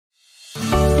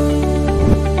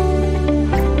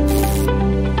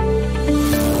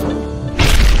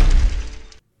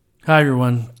Hi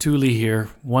everyone, Tu Li here,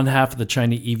 one half of the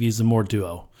China EV Zamore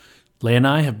duo. Lei and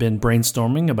I have been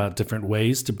brainstorming about different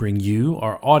ways to bring you,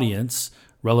 our audience,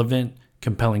 relevant,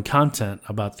 compelling content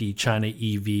about the China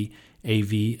EV,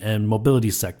 AV, and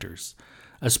mobility sectors,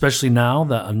 especially now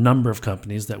that a number of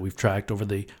companies that we've tracked over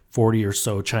the 40 or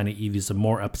so China EV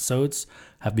Zamore episodes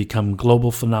have become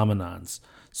global phenomenons.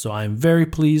 So I am very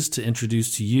pleased to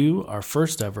introduce to you our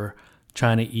first ever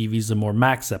China EV Zamore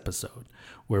Max episode,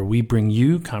 where we bring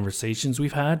you conversations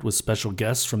we've had with special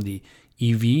guests from the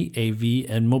EV, AV,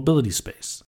 and mobility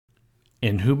space.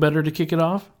 And who better to kick it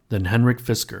off than Henrik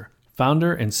Fisker,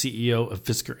 founder and CEO of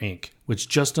Fisker Inc., which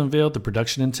just unveiled the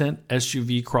production intent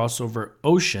SUV crossover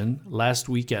Ocean last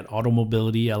week at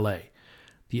Automobility LA.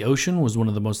 The Ocean was one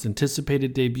of the most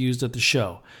anticipated debuts at the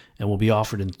show and will be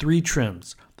offered in 3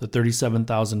 trims: the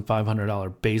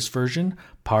 $37,500 base version,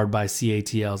 powered by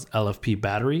CATL's LFP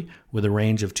battery with a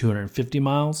range of 250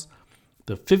 miles,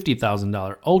 the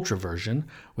 $50,000 Ultra version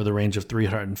with a range of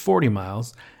 340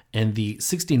 miles, and the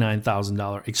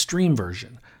 $69,000 Extreme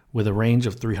version with a range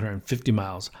of 350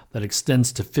 miles that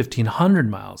extends to 1,500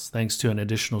 miles thanks to an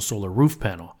additional solar roof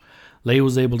panel. Lei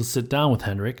was able to sit down with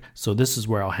Henrik, so this is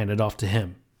where I'll hand it off to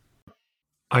him.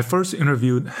 I first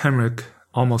interviewed Henrik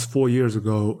almost 4 years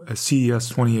ago at CES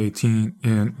 2018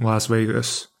 in Las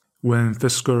Vegas, when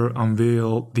Fisker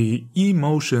unveiled the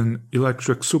eMotion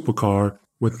electric supercar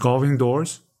with gullwing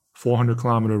doors,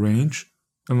 400-kilometer range,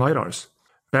 and LiDARs.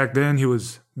 Back then, he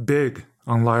was big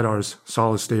on LiDAR's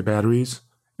solid-state batteries.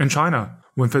 In China,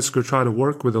 when Fisker tried to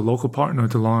work with a local partner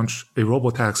to launch a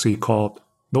robotaxi called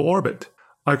the Orbit.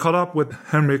 I caught up with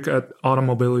Henrik at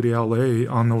Automobility LA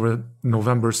on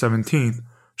November 17th,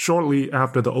 shortly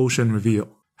after the Ocean reveal.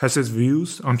 Has his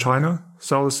views on China,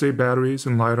 solid-state batteries,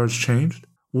 and LiDARs changed?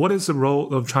 What is the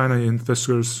role of China in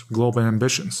Fisker's global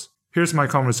ambitions? Here's my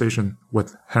conversation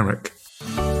with Henrik.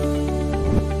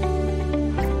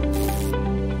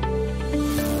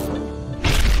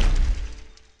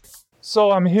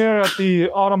 So I'm here at the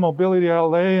Automobility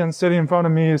LA, and sitting in front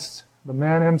of me is the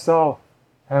man himself,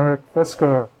 Henrik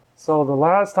Fisker. So the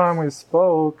last time we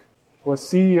spoke was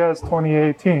CES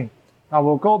 2018. Now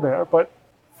we'll go there, but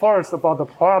first about the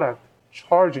product,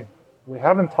 charging. We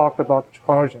haven't talked about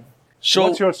charging. So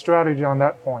what's your strategy on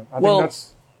that point? I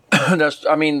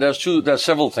think there's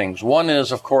several things. One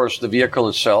is, of course, the vehicle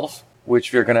itself,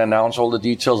 which we're going to announce all the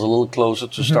details a little closer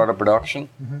to start of production.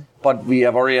 Mm-hmm. But we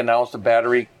have already announced the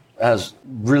battery has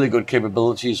really good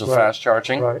capabilities of fast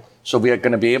charging. Right. So we are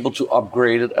going to be able to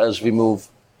upgrade it as we move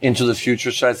into the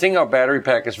future. So I think our battery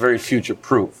pack is very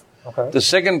future-proof. Okay. The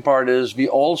second part is we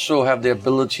also have the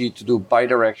ability to do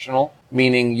bidirectional,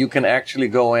 meaning you can actually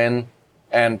go in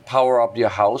and power up your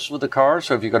house with the car.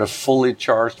 So if you've got a fully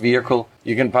charged vehicle,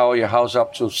 you can power your house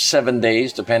up to 7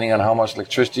 days, depending on how much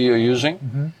electricity you're using.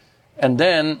 Mm-hmm. And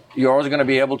then you're also going to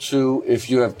be able to, if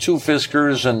you have 2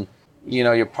 Fiskers and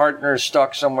your partner is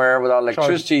stuck somewhere without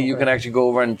electricity, you can actually go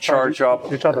over and charge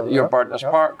up your partner's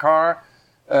car.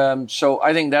 So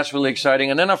I think that's really exciting.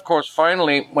 And then, of course,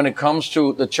 finally, when it comes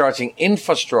to the charging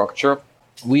infrastructure,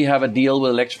 we have a deal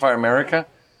with Electrify America,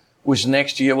 which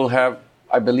next year will have,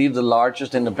 I believe, the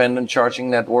largest independent charging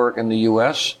network in the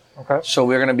U.S. Okay. So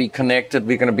we're going to be connected.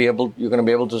 You're going to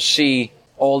be able to see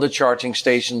all the charging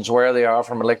stations, where they are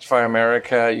from Electrify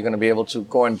America. You're going to be able to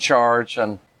go and charge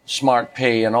and smart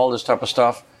pay and all this type of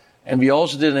stuff. And we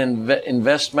also did an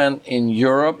investment in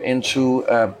Europe into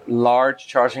a large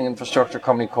charging infrastructure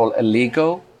company called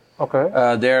Allego.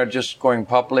 Okay. They're just going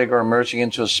public or merging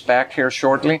into a SPAC here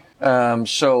shortly.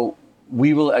 So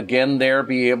we will again there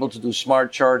be able to do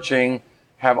smart charging,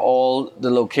 have all the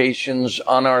locations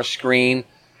on our screen.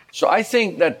 So I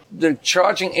think that the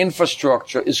charging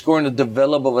infrastructure is going to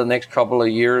develop over the next couple of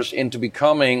years into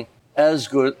becoming as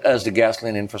good as the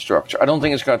gasoline infrastructure. I don't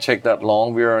think it's going to take that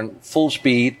long. We are in full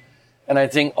speed. And I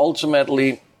think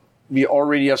ultimately we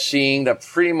already are seeing that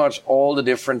pretty much all the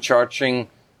different charging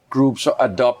groups are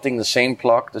adopting the same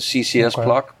plug, the CCS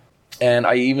plug. And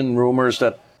I even rumors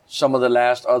that some of the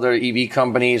last other EV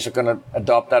companies are going to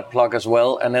adopt that plug as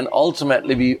well. And then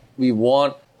ultimately we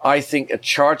want, I think, a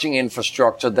charging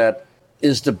infrastructure that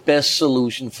is the best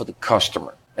solution for the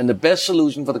customer. And the best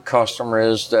solution for the customer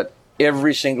is that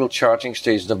every single charging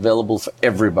station is available for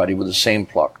everybody with the same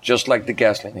plug, just like the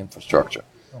gasoline infrastructure.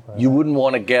 Okay. You wouldn't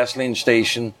want a gasoline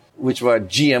station, which was a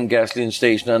GM gasoline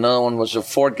station, and another one was a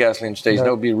Ford gasoline station. Yeah.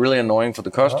 That would be really annoying for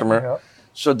the customer. Yeah.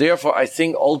 So therefore, I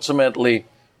think ultimately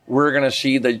we're going to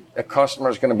see that a customer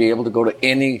is going to be able to go to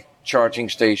any charging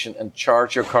station and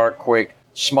charge your car quick,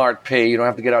 smart pay. You don't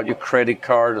have to get out your credit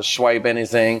card or swipe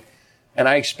anything. And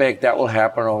I expect that will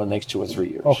happen over the next 2 or 3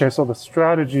 years. Okay, so the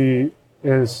strategy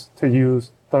is to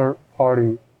use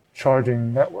third-party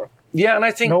charging network. Yeah, and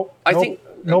I think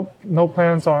No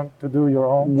plans on to do your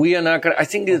own. we are not going to. I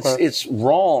think it's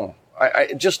wrong.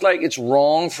 I just like it's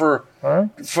wrong for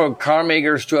car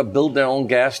makers to have built their own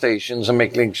gas stations and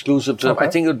make it exclusive to them. I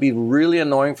think it would be really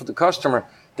annoying for the customer.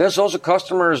 There's also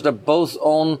customers that both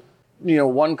own,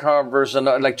 one car versus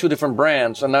another, like two different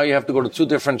brands, and now you have to go to two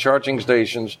different charging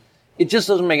stations. It just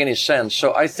doesn't make any sense.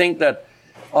 So I think that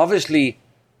obviously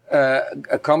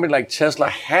a company like Tesla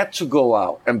had to go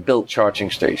out and build charging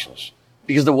stations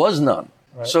because there was none.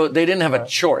 Right. So they didn't have a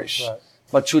choice. Right.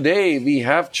 But today we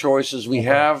have choices. We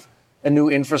have a new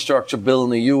infrastructure bill in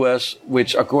the U.S.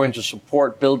 which are going to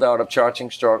support build out of charging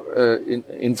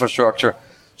infrastructure.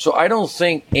 So I don't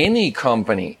think any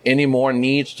company anymore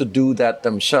needs to do that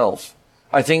themselves.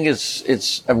 I think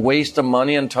it's a waste of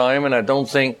money and time, and I don't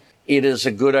think it is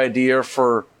a good idea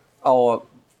for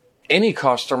any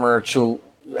customer to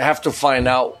have to find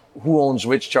out who owns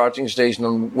which charging station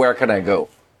and where can I go.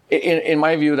 In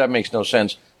my view, that makes no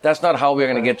sense. That's not how we're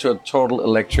going to get to a total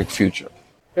electric future.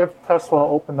 If Tesla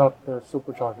opened up their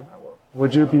supercharging network,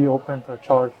 would you be open to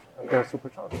charge at their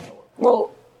supercharging network?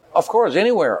 Well, of course,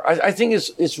 anywhere. I think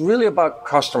it's really about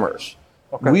customers.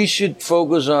 Okay. We should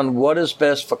focus on what is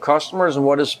best for customers and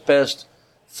what is best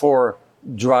for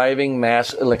driving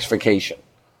mass electrification.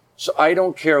 So I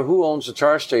don't care who owns the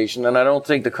charge station, and I don't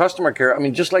think the customer cares. I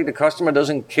mean, just like the customer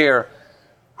doesn't care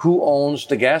who owns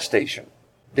the gas station.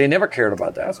 They never cared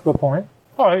about that. That's a good point.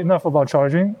 All right, enough about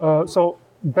charging. So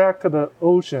back to the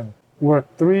Ocean. We're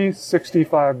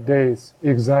 365 days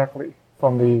exactly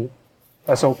from the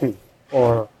SOP.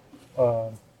 Or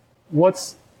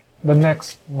what's the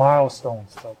next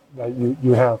milestones that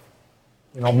you have?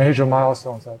 Major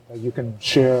milestones that you can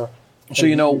share.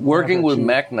 So, working with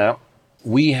Magna,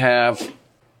 we have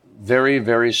very,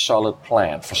 very solid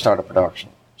plan for startup production.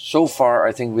 So far,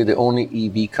 I think we're the only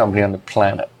EV company on the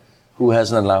planet who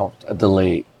hasn't allowed a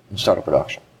delay in startup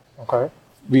production. Okay.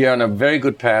 We are on a very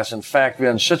good path. In fact, we are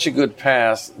on such a good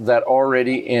path that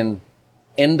already in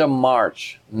end of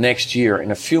March next year,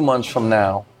 in a few months from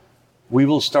now, we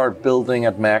will start building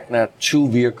at Magna 2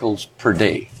 vehicles per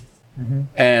day. Mm-hmm.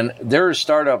 And there are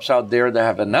startups out there that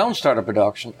have announced startup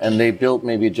production, and they build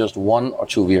maybe just 1 or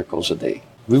 2 vehicles a day.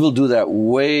 We will do that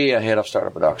way ahead of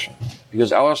startup production,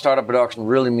 because our startup production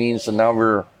really means that now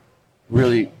we're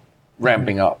really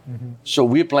ramping up. Mm-hmm. So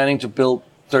we're planning to build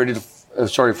 40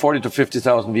 to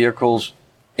 50,000 vehicles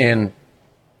in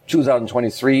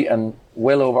 2023 and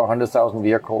well over 100,000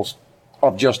 vehicles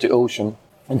of just the Ocean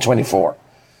in 24.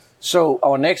 So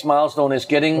our next milestone is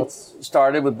getting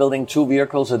started with building 2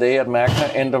 vehicles a day at Magna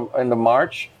end of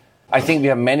March. I think we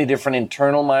have many different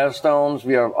internal milestones.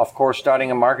 We are, of course,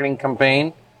 starting a marketing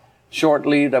campaign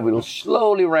shortly that will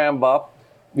slowly ramp up.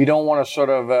 We don't want to sort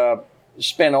of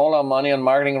spend all our money on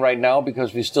marketing right now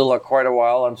because we still have quite a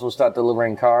while until we start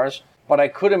delivering cars. But I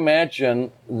could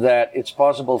imagine that it's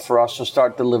possible for us to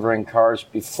start delivering cars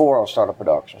before our start of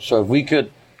production. So if we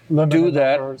could do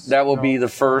that, that will be the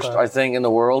first, I think, in the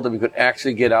world that we could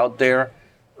actually get out there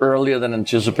earlier than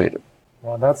anticipated.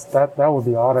 Well, that would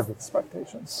be out of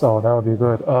expectations. So that would be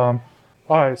good. All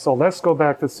right, so let's go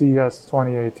back to CES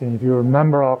 2018. If you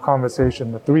remember our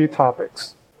conversation, the 3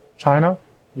 topics. China,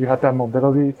 you had that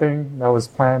mobility thing that was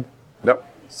planned. Yep.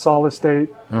 Solid state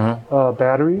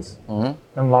batteries and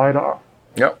LiDAR.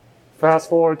 Yep. Fast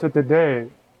forward to today.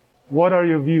 What are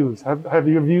your views? Have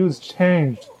your views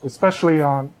changed, especially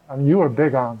on you were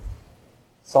big on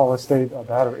solid state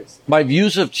batteries? My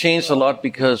views have changed a lot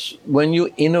because when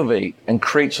you innovate and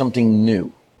create something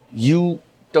new, you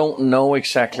don't know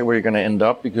exactly where you're going to end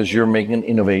up because you're making an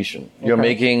innovation.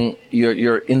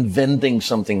 You're inventing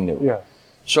something new. Yeah.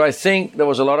 So I think there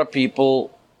was a lot of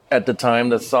people at the time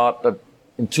that thought that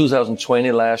in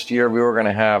 2020, last year, we were going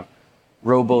to have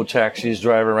robo-taxis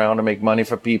drive around and make money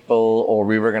for people, or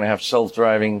we were going to have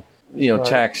self-driving,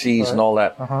 taxis and all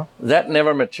that. Uh-huh. That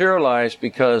never materialized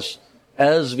because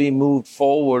as we moved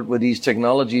forward with these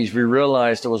technologies, we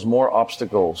realized there was more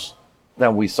obstacles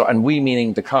than we thought, and we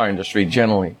meaning the car industry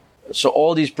generally. So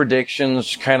all these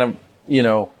predictions kind of,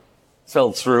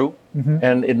 fell through,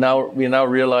 and we're now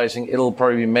realizing it'll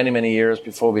probably be many, many years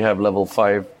before we have level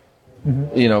 5,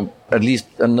 at least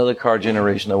another car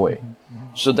generation away.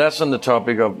 So that's on the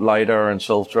topic of LiDAR and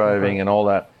self-driving and all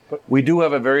that. We do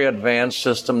have a very advanced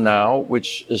system now,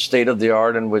 which is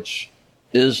state-of-the-art and which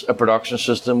is a production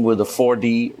system with a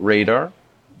 4D radar.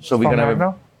 So we can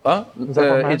have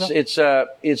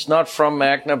it's not from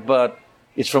Magna, but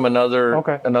it's from another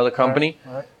company.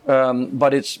 All right.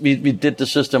 But we did the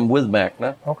system with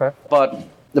Magna. Okay. But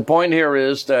the point here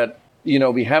is that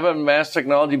We have advanced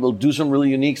technology. We'll do some really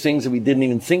unique things that we didn't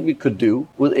even think we could do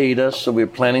with ADAS. So we're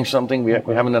planning something. We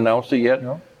haven't announced it yet.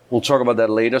 No. We'll talk about that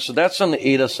later. So that's on the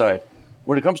ADAS side.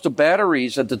 When it comes to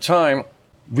batteries, at the time,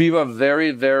 we were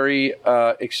very, very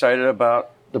excited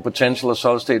about the potential of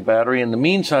solid-state battery. In the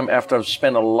meantime, after I've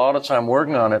spent a lot of time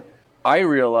working on it, I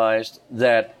realized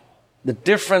that the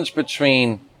difference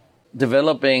between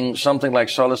developing something like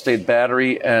solid-state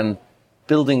battery and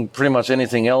building pretty much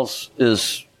anything else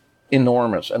is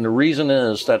enormous. And the reason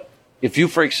is that if you,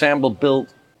 for example,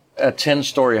 build a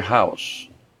 10-story house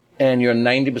and you're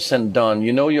 90% done,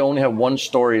 you only have one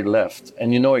story left,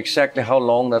 and you know exactly how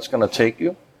long that's going to take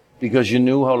you because you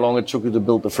knew how long it took you to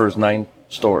build the first 9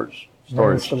 stories.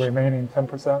 It's the remaining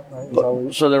 10%,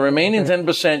 right? So the remaining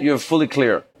 10%, you're fully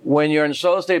clear. When you're in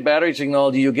solid-state battery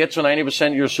technology, you get to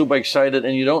 90%, you're super excited,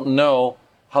 and you don't know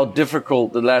how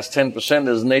difficult the last 10%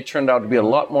 is, and they turned out to be a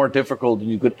lot more difficult than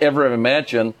you could ever have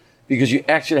imagined because you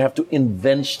actually have to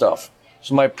invent stuff.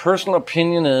 So my personal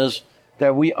opinion is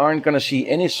that we aren't going to see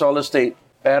any solid-state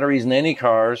batteries in any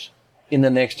cars in the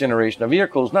next generation of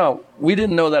vehicles. Now, we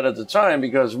didn't know that at the time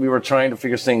because we were trying to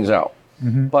figure things out.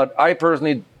 Mm-hmm. But I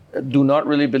personally do not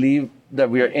really believe that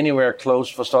we are anywhere close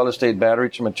for solid-state battery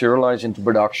to materialize into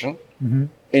production,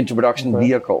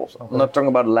 vehicles. Okay. I'm not talking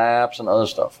about labs and other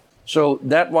stuff. So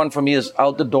that one for me is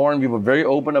out the door, and we were very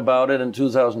open about it in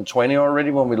 2020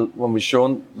 already when we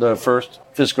shown the first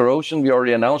Fisker Ocean. We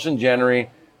already announced in January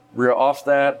we're off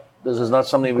that. This is not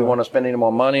something we want to spend any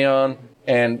more money on,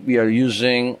 and we are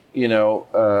using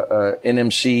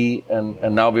NMC,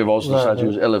 and now we've also decided to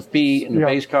use LFP in the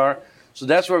base car. So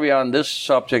that's where we are on this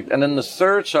subject. And then the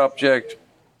third subject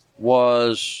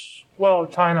was... Well,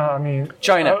 China.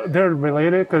 China. They're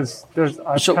related because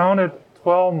I counted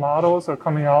 12 models are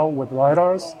coming out with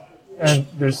LiDARs. And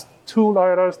there's 2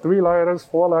 LiDARs, 3 LiDArs,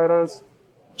 4 LiDArs.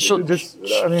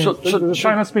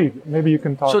 China speak. Maybe you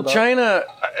can talk about... So China,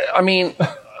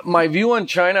 my view on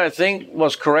China, I think,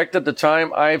 was correct at the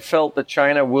time. I felt that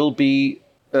China will be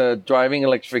driving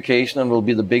electrification and will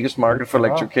be the biggest market for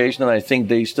electrification, and I think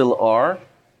they still are,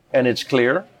 and it's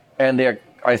clear. And they're,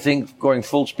 I think, going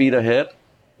full speed ahead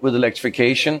with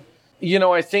electrification.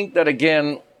 I think that,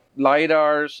 again,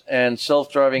 LiDARs and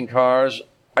self-driving cars,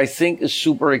 I think is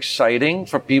super exciting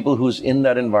for people who's in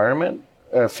that environment,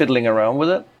 fiddling around with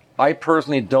it. I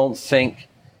personally don't think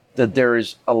that there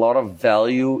is a lot of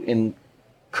value in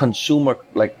consumer,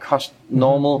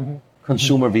 normal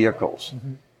consumer vehicles.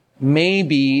 Mm-hmm.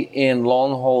 Maybe in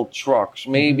long-haul trucks,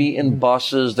 maybe in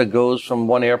buses that goes from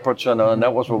one airport to another, and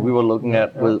that was what we were looking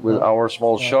at with our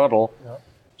small shuttle. Yeah.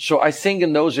 So I think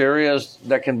in those areas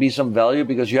there can be some value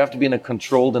because you have to be in a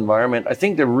controlled environment. I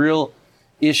think the real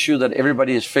issue that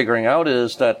everybody is figuring out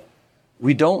is that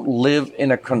we don't live in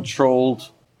a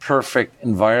controlled, perfect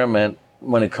environment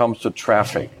when it comes to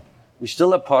traffic. We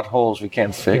still have potholes we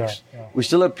can't fix. Yeah. We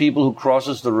still have people who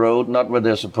crosses the road not where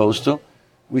they're supposed to.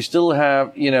 We still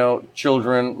have,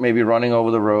 children maybe running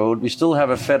over the road. We still have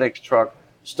a FedEx truck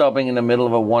stopping in the middle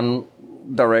of a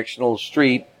one-directional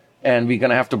street, and we're going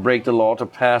to have to break the law to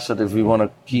pass it if we want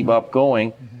to keep up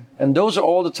going. Mm-hmm. And those are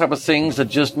all the type of things that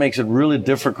just makes it really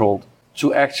difficult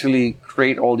to actually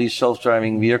create all these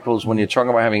self-driving vehicles when you're talking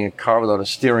about having a car without a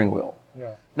steering wheel.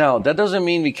 Yeah. Now, that doesn't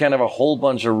mean we can't have a whole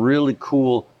bunch of really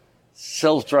cool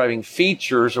self-driving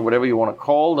features or whatever you want to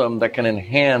call them that can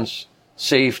enhance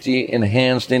safety,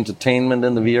 enhanced entertainment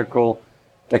in the vehicle,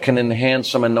 that can enhance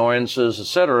some annoyances,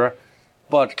 etc.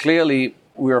 But clearly,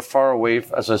 we are far away,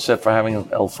 as I said, for having an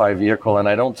L5 vehicle, and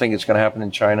I don't think it's going to happen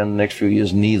in China in the next few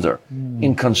years neither,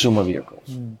 in consumer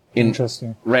vehicles.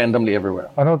 Interesting. Randomly everywhere.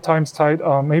 I know time's tight.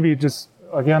 Maybe just,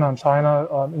 again, on China,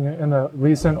 in a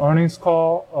recent earnings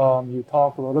call, you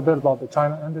talked a little bit about the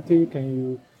China entity.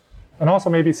 And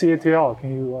also maybe CATL,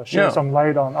 can you share some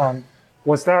light on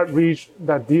was that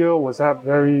deal, was that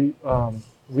very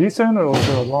recent, or was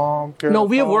it a long period?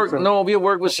 We have worked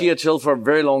with CATL for a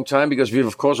very long time because we've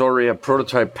of course already have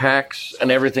prototype packs and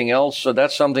everything else. So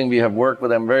that's something we have worked with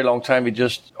them a very long time. We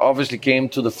just obviously came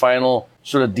to the final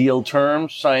sort of deal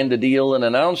terms, signed the deal and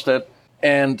announced it.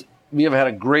 And we have had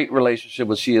a great relationship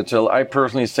with CATL. I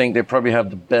personally think they probably have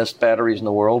the best batteries in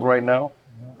the world right now.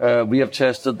 We have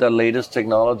tested the latest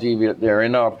technology. They're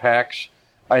in our packs.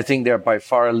 I think they're by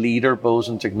far a leader both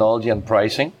in technology and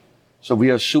pricing. So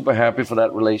we are super happy for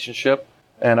that relationship,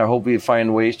 and I hope we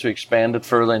find ways to expand it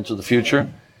further into the future.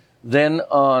 Then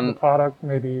on the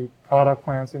product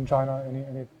plans in China,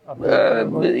 any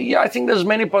I think there's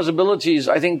many possibilities.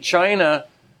 I think China,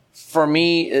 for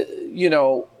me,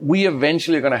 we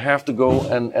eventually are going to have to go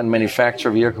and manufacture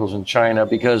vehicles in China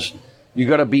because you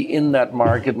got to be in that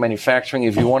market manufacturing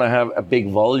if you want to have a big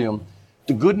volume.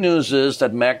 The good news is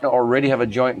that Magna already have a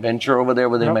joint venture over there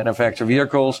where they manufacture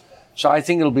vehicles. So I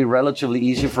think it'll be relatively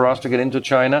easy for us to get into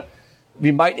China.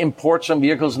 We might import some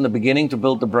vehicles in the beginning to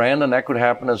build the brand, and that could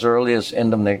happen as early as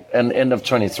end of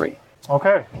 23.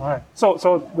 Okay, all right. So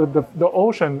the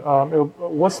Ocean,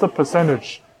 what's the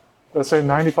percentage? Let's say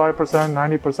 95%,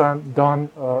 90% done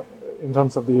in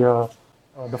terms of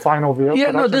the final vehicle.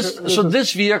 Yeah, no.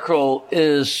 This vehicle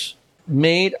is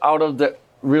made out of the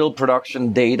real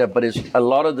production data, but a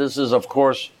lot of this is, of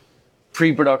course,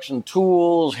 pre-production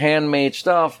tools, handmade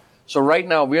stuff. So right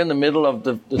now we're in the middle of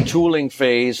the tooling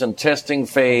phase and testing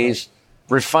phase,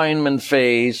 refinement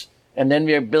phase, and then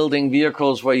we are building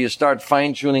vehicles where you start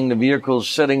fine-tuning the vehicles,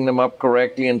 setting them up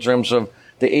correctly in terms of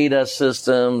the ADAS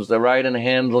systems, the ride and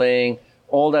handling,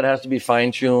 all that has to be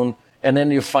fine-tuned. And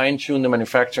then you fine-tune the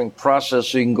manufacturing process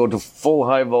so you can go to full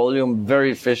high volume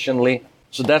very efficiently.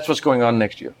 So that's what's going on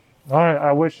next year. All right.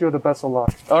 I wish you the best of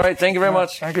luck. All right. Thank you very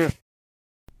much. Thank you.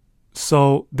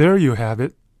 So there you have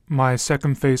it, my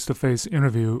second face-to-face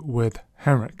interview with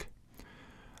Henrik.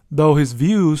 Though his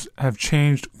views have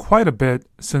changed quite a bit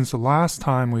since the last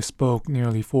time we spoke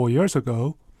nearly 4 years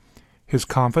ago, his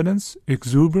confidence,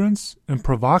 exuberance, and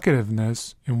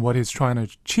provocativeness in what he's trying to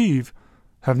achieve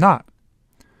have not.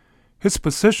 His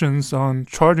positions on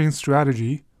charging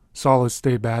strategy,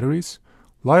 solid-state batteries,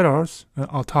 LiDARs, and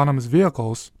autonomous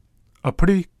vehicles are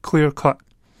pretty clear-cut,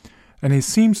 and he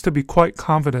seems to be quite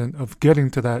confident of getting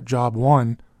to that job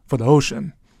one for the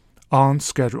Ocean on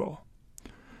schedule.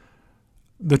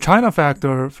 The China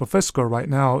factor for Fisker right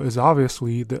now is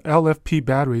obviously the LFP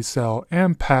battery cell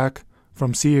and pack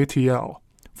from CATL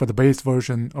for the base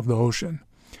version of the Ocean,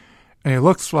 and it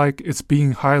looks like it's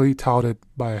being highly touted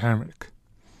by Henrik.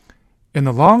 In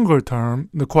the longer term,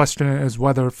 the question is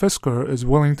whether Fisker is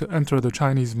willing to enter the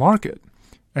Chinese market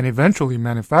and eventually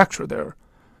manufacture there,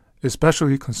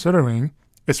 especially considering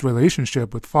its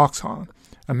relationship with Foxconn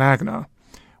and Magna,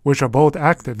 which are both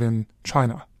active in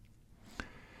China,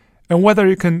 and whether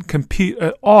it can compete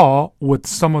at all with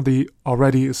some of the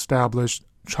already established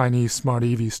Chinese smart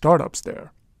EV startups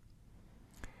there.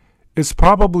 It's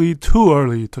probably too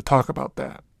early to talk about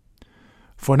that.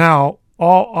 For now,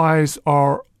 all eyes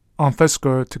are on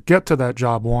Fisker to get to that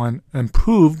job one and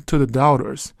prove to the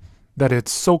doubters that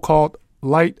its so-called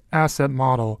light asset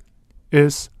model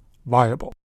is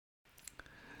viable.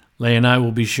 Lei and I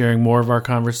will be sharing more of our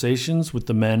conversations with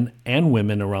the men and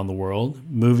women around the world,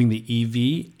 moving the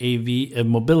EV, AV, and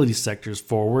mobility sectors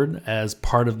forward as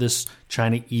part of this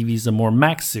China EVs and More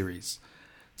Max series.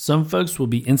 Some folks will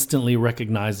be instantly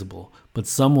recognizable, but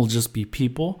some will just be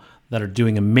people that are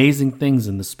doing amazing things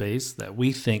in the space that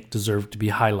we think deserve to be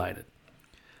highlighted.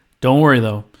 Don't worry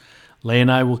though, Lei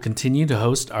and I will continue to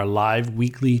host our live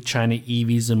weekly China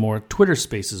EVs and More Twitter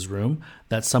Spaces room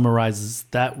that summarizes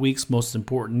that week's most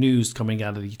important news coming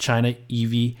out of the China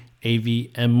EV,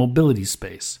 AV, and mobility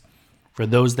space. For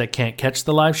those that can't catch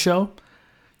the live show,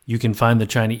 you can find the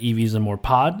China EVs and More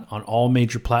pod on all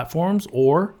major platforms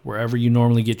or wherever you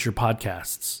normally get your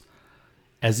podcasts.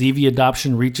 As EV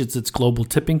adoption reaches its global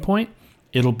tipping point,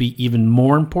 it'll be even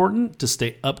more important to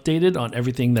stay updated on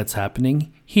everything that's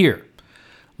happening here.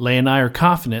 Lei and I are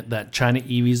confident that China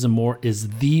EVs and More is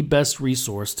the best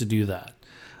resource to do that.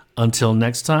 Until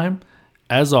next time,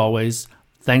 as always,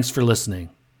 thanks for listening.